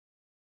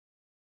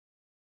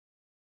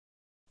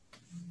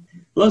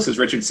Hello, this is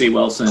Richard C.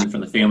 Wilson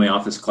from the Family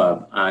Office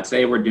Club.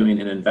 Today we're doing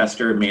an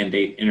investor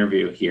mandate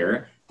interview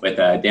here with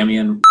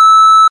Damien.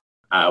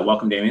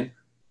 Welcome, Damien.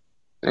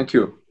 Thank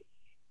you.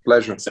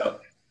 Pleasure.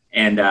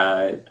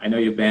 I know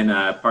you've been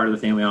part of the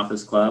Family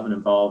Office Club and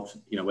involved,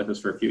 with us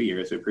for a few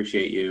years. We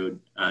appreciate you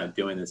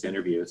doing this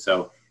interview.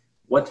 So,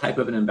 what type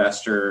of an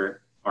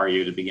investor are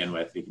you to begin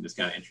with? You can just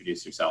kind of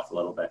introduce yourself a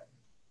little bit.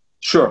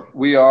 Sure.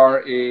 We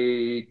are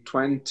a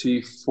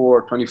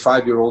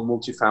 25-year-old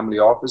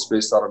multifamily office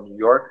based out of New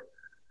York.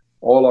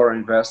 All our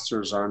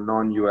investors are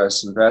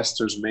non-U.S.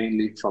 investors,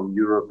 mainly from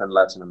Europe and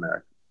Latin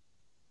America.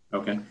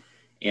 Okay.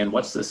 And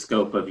what's the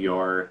scope of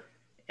your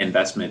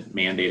investment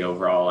mandate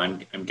overall?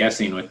 I'm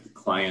guessing with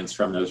clients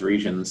from those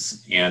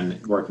regions and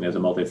working as a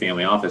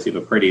multifamily office, you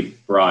have a pretty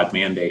broad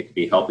mandate to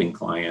be helping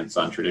clients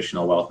on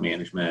traditional wealth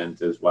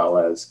management as well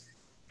as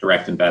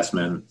direct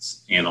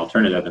investments and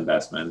alternative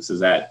investments. Is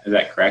that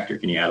correct, or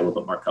can you add a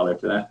little bit more color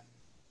to that?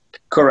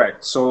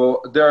 Correct.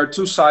 So there are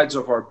two sides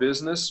of our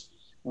business.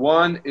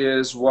 One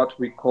is what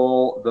we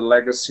call the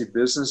legacy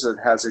business that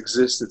has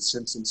existed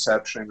since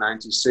inception in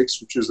 '96,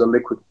 which is the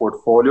liquid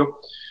portfolio.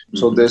 Mm-hmm.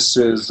 So this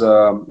is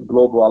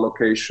global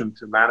allocation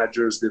to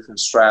managers, different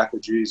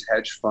strategies,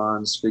 hedge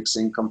funds, fixed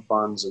income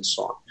funds, and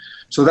so on.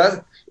 So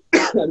that,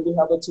 and we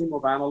have a team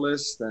of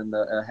analysts and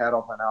a head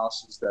of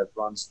analysis that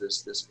runs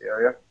this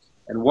area.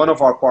 And one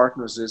of our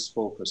partners is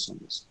focused on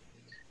this.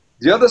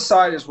 The other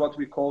side is what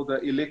we call the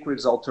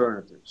illiquids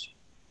alternatives.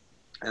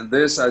 And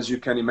this, as you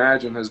can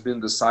imagine, has been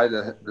the side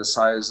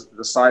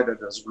that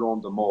has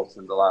grown the most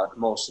in the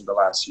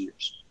last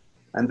years.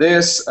 And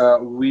this,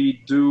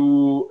 we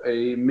do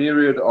a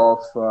myriad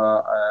of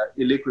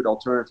illiquid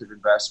alternative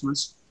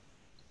investments.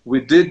 We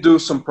did do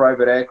some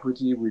private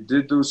equity, we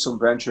did do some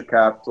venture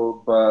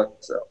capital,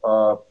 but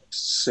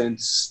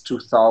since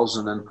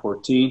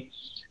 2014,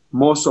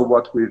 most of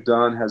what we've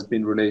done has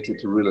been related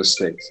to real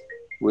estate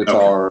with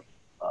our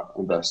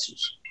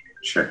investors.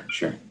 Sure,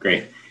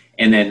 great.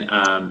 And then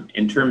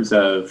in terms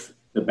of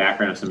the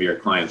background of some of your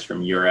clients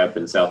from Europe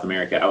and South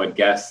America, I would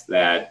guess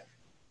that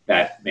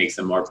makes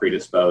them more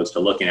predisposed to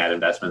looking at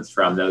investments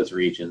from those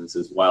regions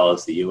as well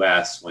as the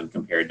U.S. when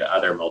compared to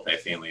other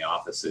multifamily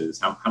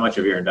offices. How much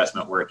of your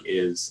investment work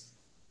is,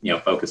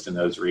 focused in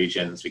those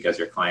regions because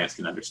your clients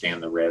can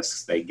understand the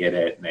risks, they get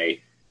it, and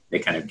they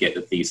kind of get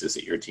the thesis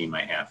that your team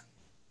might have?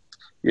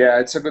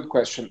 Yeah, it's a good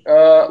question.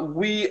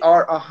 We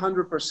are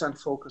 100%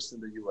 focused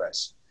in the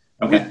U.S.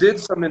 Okay. We did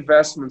some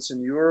investments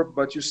in Europe,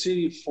 but you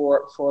see,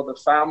 for the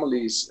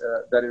families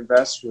that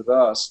invest with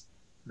us,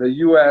 the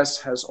U.S.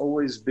 has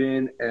always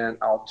been an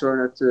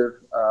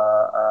alternative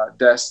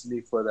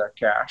destiny for their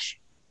cash.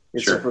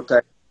 It's a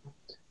protection.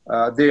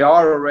 They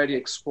are already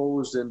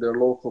exposed in their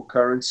local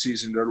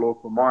currencies, in their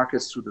local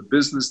markets through the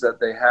business that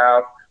they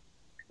have.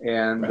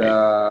 And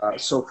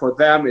so for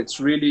them, it's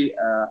really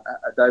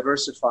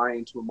diversifying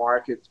into a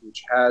market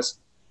which has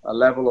a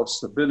level of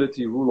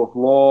stability, rule of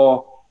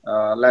law,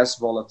 less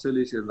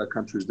volatility in the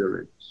countries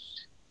they're in.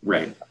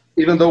 Right.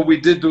 Even though we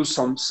did do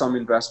some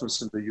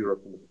investments in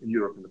Europe in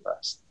the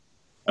past.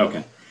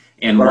 Okay.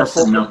 And what's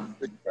the number?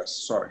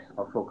 Sorry,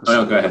 I'll focus.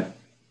 Oh, no, go ahead.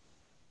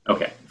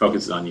 Okay,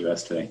 focus on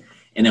U.S. today.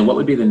 And then what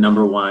would be the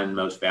number one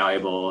most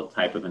valuable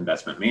type of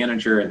investment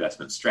manager,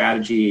 investment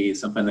strategy,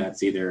 something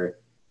that's either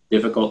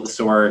difficult to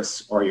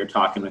source, or you're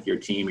talking with your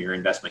team or your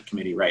investment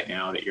committee right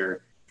now that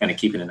you're kind of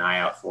keeping an eye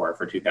out for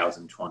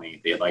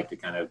 2020 they'd like to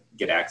kind of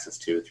get access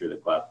to through the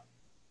club?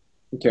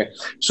 Okay,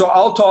 so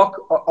I'll talk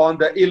on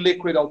the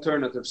illiquid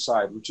alternative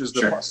side, which is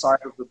the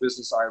side of the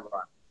business I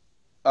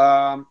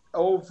run.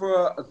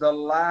 Over the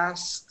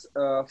last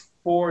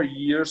 4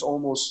 years,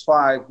 almost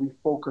 5, we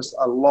focused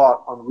a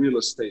lot on real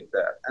estate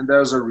debt, and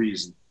there's a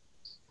reason.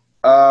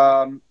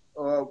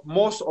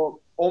 Almost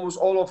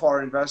all of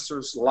our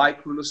investors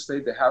like real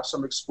estate. They have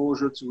some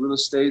exposure to real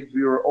estate.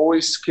 We were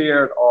always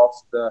scared of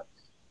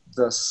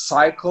the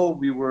cycle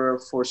we were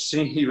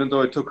foreseeing, even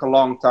though it took a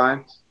long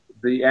time,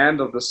 the end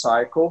of the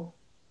cycle.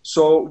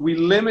 So we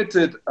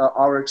limited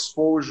our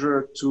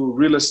exposure to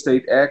real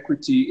estate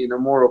equity in a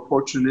more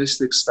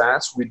opportunistic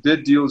stance. We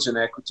did deals in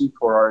equity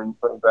for our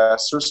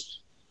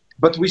investors.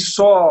 But we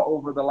saw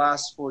over the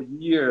last 4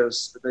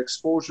 years the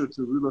exposure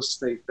to real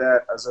estate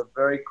debt as a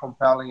very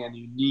compelling and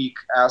unique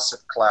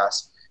asset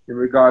class in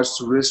regards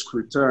to risk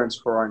returns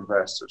for our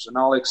investors. And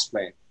I'll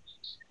explain.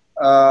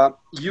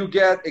 You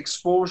get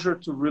exposure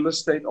to real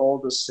estate all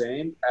the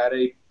same at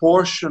a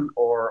portion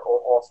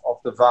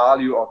of the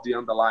value of the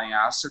underlying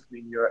asset. I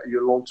mean,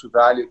 your loan to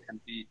value can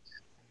be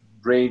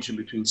ranging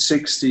between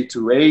 60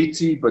 to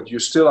 80, but you're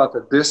still at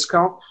a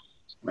discount.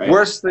 Right.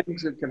 Worst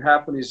things that can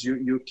happen is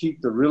you keep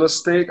the real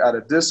estate at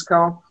a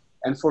discount.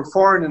 And for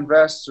foreign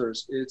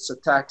investors, it's a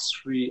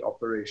tax-free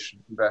operation,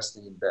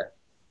 investing in debt.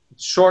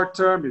 It's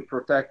short-term, it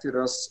protected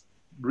us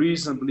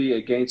reasonably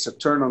against a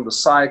turn on the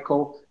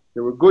cycle.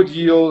 There were good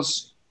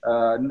yields,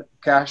 good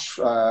cash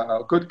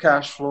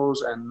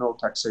flows, and no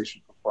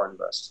taxation for foreign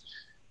investors.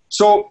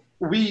 So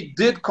we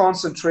did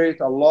concentrate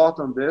a lot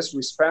on this.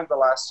 We spent the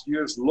last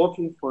years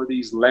looking for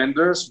these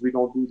lenders. We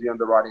don't do the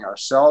underwriting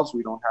ourselves.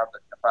 We don't have the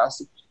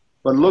capacity.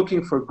 but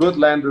looking for good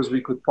lenders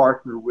we could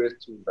partner with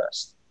to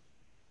invest.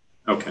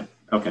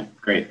 Okay,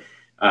 great.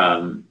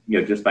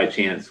 Just by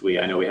chance,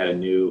 I know we had a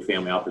new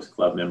family office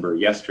club member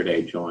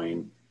yesterday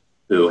join,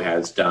 who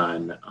has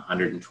done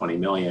 120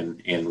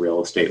 million in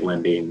real estate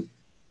lending.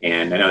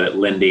 And I know that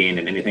lending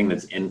and anything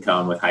that's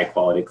income with high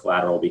quality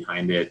collateral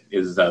behind it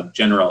is of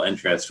general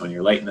interest when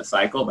you're late in the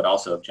cycle, but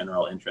also of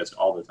general interest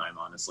all the time,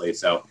 honestly.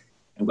 So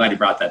I'm glad you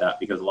brought that up,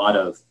 because a lot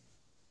of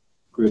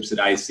groups that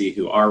I see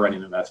who are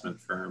running investment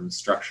firms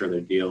structure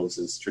their deals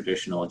as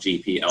traditional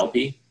GP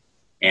LP.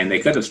 And they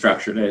could have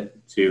structured it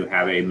to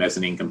have a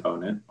mezzanine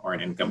component or an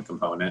income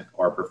component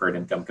or a preferred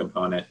income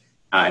component.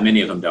 And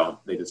many of them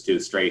don't. They just do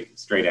straight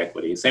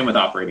equity. Same with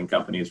operating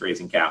companies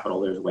raising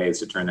capital. There's ways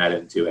to turn that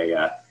into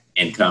a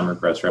income or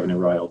gross revenue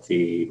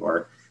royalty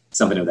or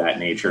something of that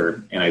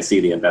nature. And I see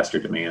the investor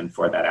demand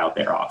for that out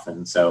there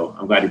often. So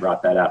I'm glad you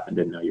brought that up and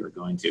didn't know you were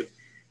going to.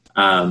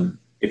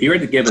 If you were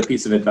to give a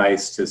piece of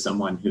advice to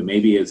someone who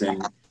maybe is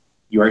in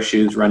your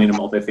shoes running a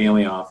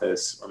multifamily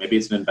office, or maybe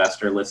it's an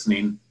investor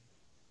listening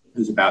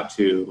who's about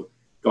to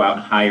go out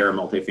and hire a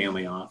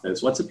multifamily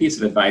office, what's a piece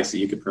of advice that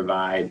you could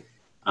provide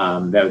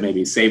that would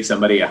maybe save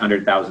somebody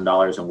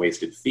 $100,000 in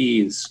wasted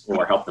fees,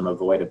 or help them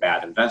avoid a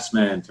bad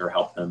investment, or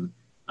help them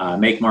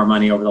make more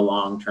money over the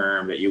long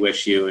term, that you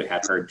wish you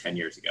had heard 10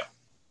 years ago?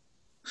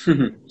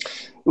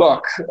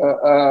 Look,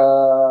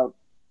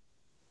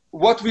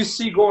 what we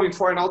see going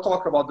forward, and I'll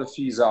talk about the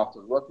fees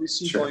after, what we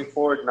see going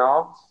forward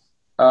now,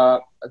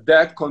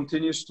 that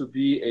continues to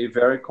be a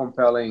very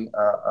compelling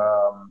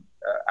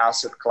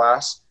asset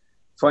class.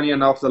 Funny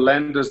enough, the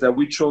lenders that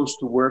we chose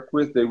to work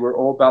with, they were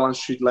all balance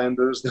sheet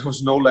lenders. There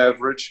was no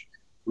leverage.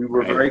 We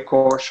were very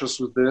cautious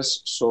with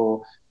this.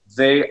 So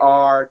they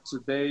are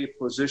today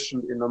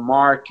positioned in a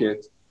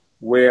market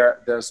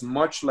where there's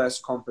much less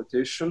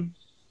competition.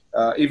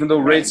 Even though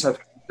rates have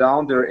come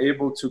down, they're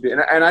able to be,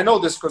 and I know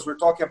this because we're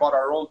talking about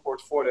our own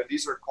portfolio.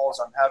 These are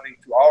calls I'm having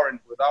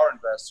with our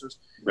investors.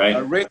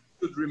 Rates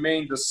should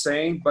remain the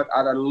same, but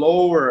at a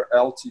lower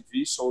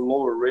LTV, so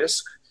lower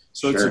risk.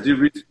 So it's a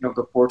de-risking of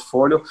the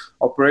portfolio.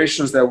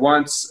 Operations that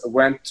once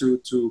went to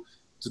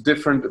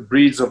different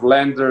breeds of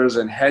lenders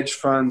and hedge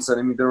funds. And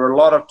I mean, there were a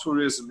lot of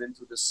tourism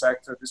into this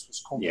sector. This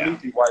was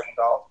completely wiped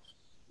out.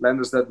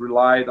 Lenders that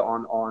relied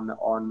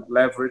on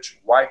leverage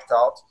wiped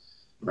out.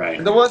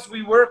 And the ones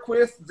we work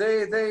with,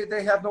 they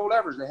have no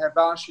leverage. They have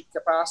balance sheet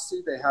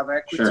capacity. They have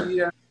equity.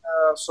 And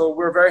so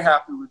we're very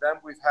happy with them.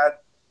 We've had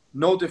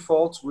no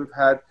defaults. We've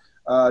had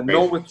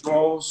no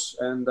withdrawals.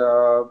 And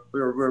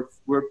we're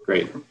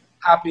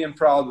happy and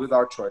proud with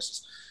our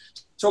choices.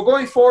 So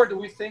going forward,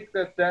 we think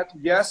that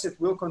yes, it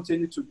will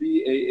continue to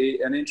be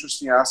an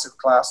interesting asset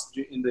class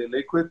in the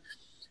liquid.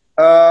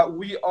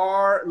 We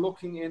are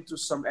looking into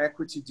some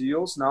equity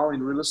deals now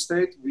in real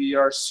estate. We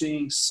are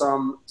seeing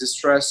some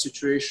distressed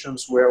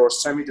situations or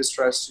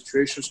semi-distressed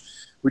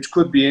situations, which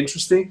could be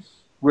interesting.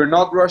 We're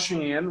not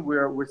rushing in.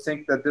 We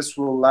think that this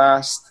will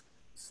last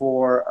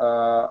for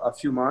a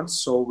few months.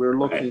 So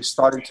we're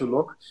starting to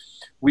look.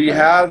 We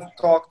have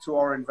talked to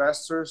our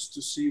investors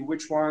to see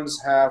which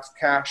ones have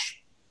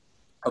cash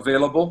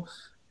available,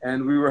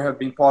 and we have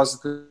been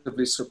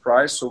positively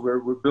surprised. So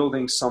we're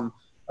building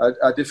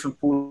a different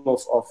pool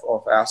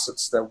of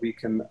assets that we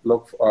can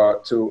look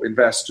to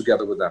invest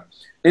together with them.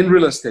 In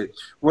real estate,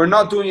 we're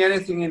not doing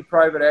anything in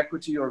private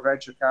equity or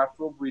venture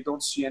capital. We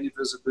don't see any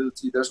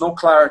visibility. There's no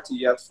clarity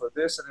yet for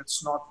this, and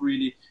it's not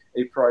really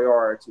a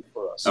priority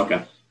for us.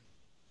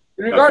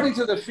 Regarding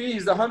to the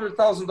fees, the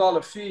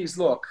 $100,000 fees,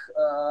 look,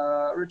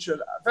 Richard,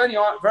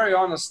 very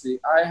honestly,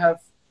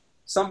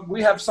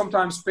 we have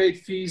sometimes paid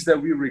fees that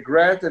we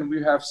regret, and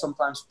we have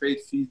sometimes paid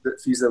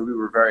fees that we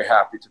were very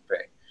happy to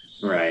pay.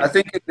 I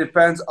think it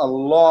depends a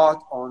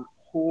lot on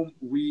whom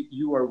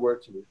you are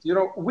working with. You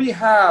know, we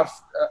have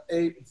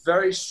a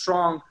very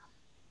strong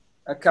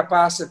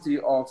capacity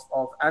of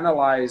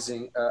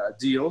analyzing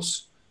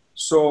deals.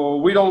 So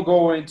we don't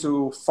go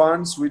into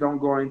funds. We don't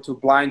go into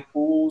blind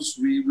pools.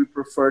 We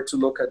prefer to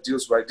look at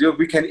deals by deal.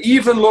 We can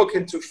even look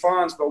into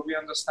funds, but we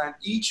understand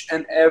each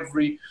and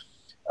every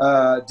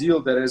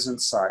deal that is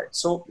inside.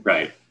 So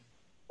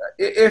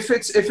if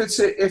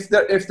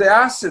the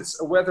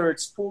assets, whether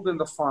it's pooled in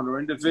the fund or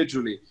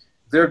individually,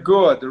 they're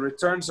good, the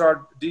returns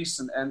are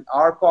decent, and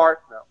our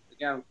partner,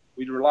 again,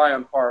 we rely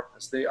on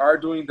partners. They are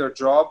doing their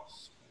job.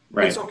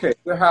 It's okay.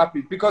 We're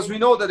happy because we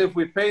know that if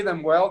we pay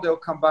them well, they'll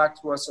come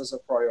back to us as a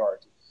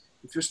priority.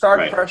 If you start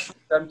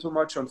pressuring them too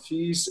much on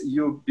fees,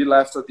 you'll be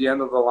left at the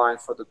end of the line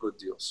for the good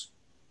deals.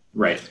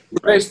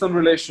 Based on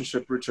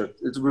relationship, Richard.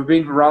 We've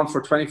been around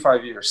for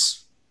 25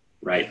 years.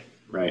 Great.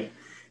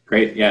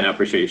 Yeah, and I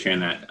appreciate you sharing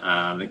that.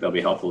 I think that'll be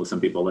helpful to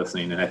some people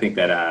listening. And I think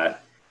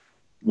that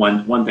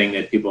one thing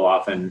that people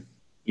often,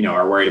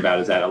 are worried about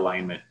is that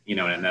alignment,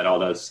 and that all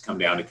does come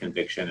down to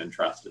conviction and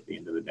trust at the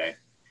end of the day.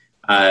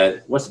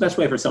 What's the best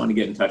way for someone to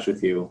get in touch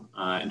with you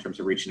in terms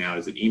of reaching out?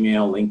 Is it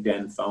email,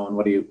 LinkedIn, phone?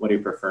 What do you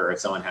prefer if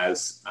someone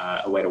has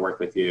a way to work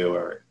with you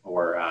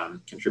or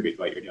contribute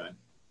to what you're doing?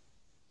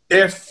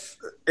 if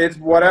it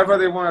whatever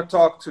they want to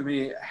talk to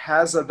me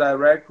has a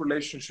direct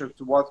relationship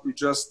to what we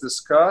just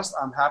discussed,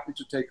 I'm happy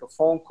to take a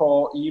phone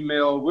call,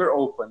 email. We're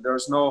open.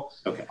 There's no.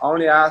 Okay. I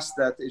only ask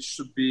that it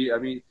should be. I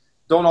mean,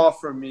 don't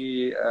offer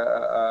me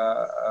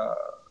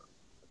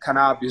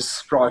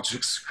cannabis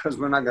projects because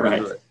we're not going to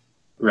do it.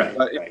 Right.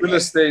 But in real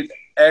estate,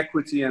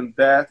 equity and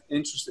debt,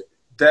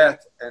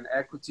 debt and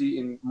equity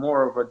in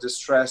more of a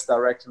distressed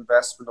direct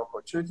investment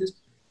opportunities.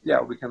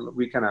 Yeah, we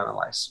can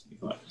analyze.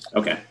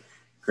 Okay.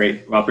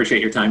 Great. Well, I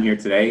appreciate your time here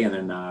today. And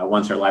then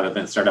once our live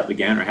events start up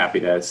again, we're happy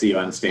to see you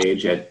on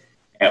stage at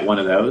one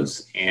of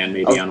those and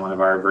maybe on one of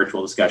our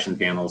virtual discussion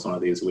panels one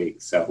of these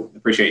weeks. So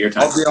appreciate your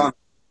time.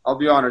 I'll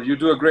be honored. You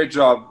do a great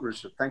job,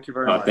 Richard. Thank you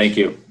very much. Thank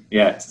you.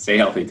 Yeah. Stay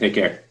healthy. Take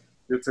care.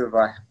 You too.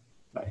 Bye.